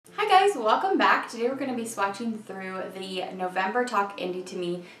guys, welcome back. Today we're going to be swatching through the November Talk Indie to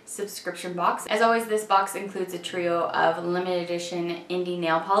Me subscription box. As always, this box includes a trio of limited edition indie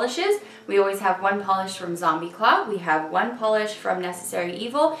nail polishes. We always have one polish from Zombie Claw, we have one polish from Necessary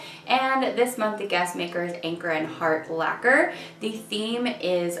Evil, and this month the guest maker is Anchor and Heart Lacquer. The theme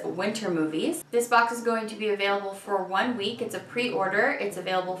is winter movies. This box is going to be available for 1 week. It's a pre-order. It's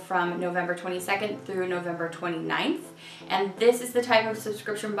available from November 22nd through November 29th. And this is the type of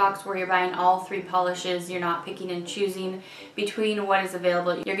subscription box where you're buying all three polishes. You're not picking and choosing between what is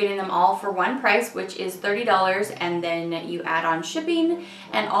available. You're getting them all for one price, which is $30, and then you add on shipping,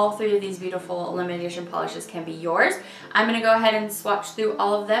 and all three of these beautiful limited edition polishes can be yours. I'm going to go ahead and swatch through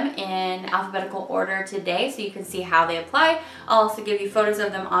all of them in alphabetical order today so you can see how they apply. I'll also give you photos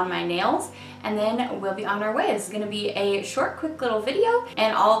of them on my nails, and then we'll be on our way. This is going to be a short, quick little video,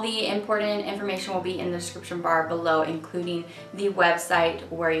 and all the important information will be in the description bar below, including the website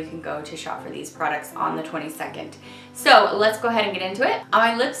where you can go to shop for these products on the 22nd. So let's go ahead and get into it. On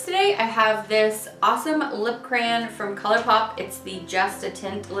my lips today, I have this awesome lip crayon from ColourPop. It's the Just a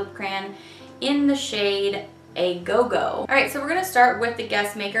Tint lip crayon in the shade A Go-Go. Alright, so we're going to start with the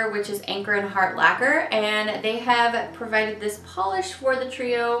guest maker, which is Anchor and Heart Lacquer, and they have provided this polish for the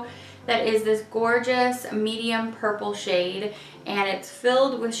trio that is this gorgeous medium purple shade, and it's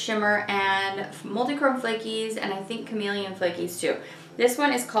filled with shimmer and multichrome flakies, and I think chameleon flakies too. This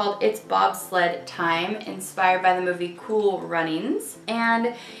one is called It's Bobsled Time, inspired by the movie Cool Runnings,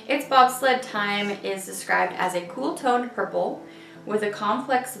 and It's Bobsled Time is described as a cool toned purple with a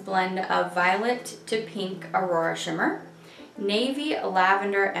complex blend of violet to pink aurora shimmer, navy,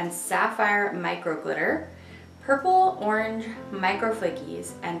 lavender, and sapphire micro glitter, purple, orange micro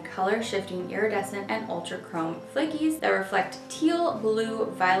flakies, and color shifting iridescent and ultra chrome flakies that reflect teal, blue,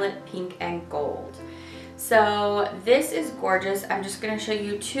 violet, pink, and gold. So this is gorgeous. I'm just going to show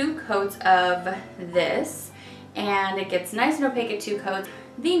you 2 coats of this, and it gets nice and opaque at 2 coats.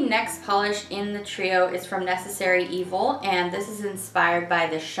 The next polish in the trio is from Necessary Evil, and this is inspired by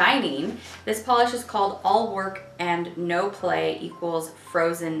The Shining. This polish is called All Work and No Play equals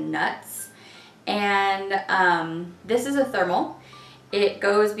Frozen Nutz. And this is a thermal. It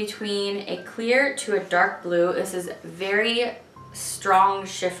goes between a clear to a dark blue. This is very strong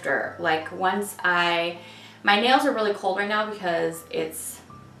shifter. Like my nails are really cold right now because it's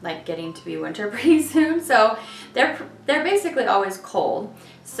like getting to be winter pretty soon, so they're basically always cold.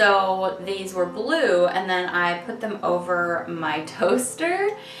 So these were blue, and then I put them over my toaster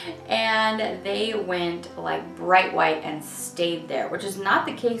and they went like bright white and stayed there, which is not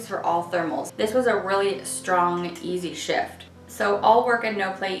the case for all thermals. This was a really strong, easy shift. So All Work and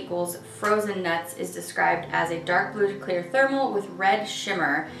No Play equals Frozen Nutz is described as a dark blue to clear thermal with red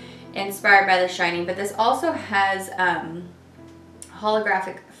shimmer inspired by The Shining, but this also has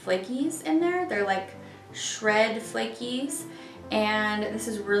holographic flakies in there. They're like shred flakies, and this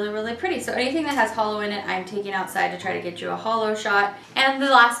is really, really pretty. So anything that has hollow in it, I'm taking outside to try to get you a hollow shot. And the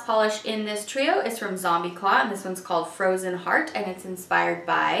last polish in this trio is from Zombie Claw, and this one's called Frozen Heart, and it's inspired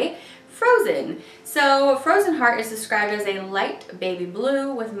by Frozen. So Frozen Heart is described as a light baby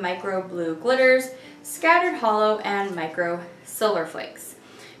blue with micro blue glitters, scattered hollow, and micro silver flakes.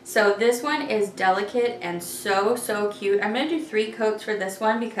 So this one is delicate and so, so cute. I'm going to do 3 coats for this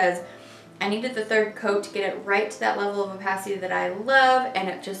one because I needed the 3rd coat to get it right to that level of opacity that I love, and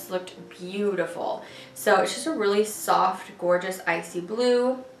it just looked beautiful. So it's just a really soft, gorgeous, icy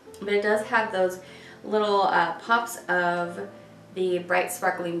blue, but it does have those little pops of the bright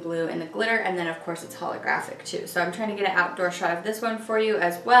sparkling blue in the glitter, and then of course it's holographic too. So I'm trying to get an outdoor shot of this one for you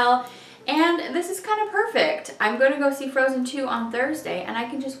as well. And this is kind of perfect. I'm going to go see Frozen 2 on Thursday, and I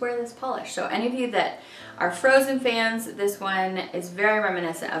can just wear this polish. So any of you that are Frozen fans, this one is very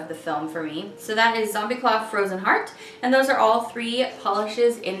reminiscent of the film for me. So that is Zombie Claw Frozen Heart, and those are all 3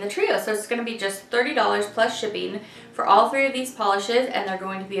 polishes in the trio. So it's going to be just $30 plus shipping for all 3 of these polishes, and they're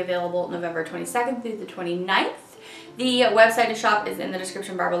going to be available November 22nd through the 29th. The website to shop is in the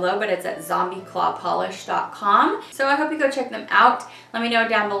description bar below, but it's at zombieclawpolish.com. So I hope you go check them out. Let me know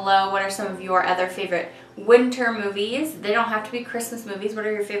down below what are some of your other favorite winter movies. They don't have to be Christmas movies. What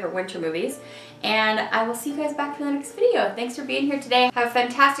are your favorite winter movies? And I will see you guys back for the next video. Thanks for being here today. Have a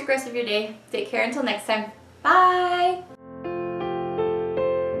fantastic rest of your day. Take care until next time. Bye!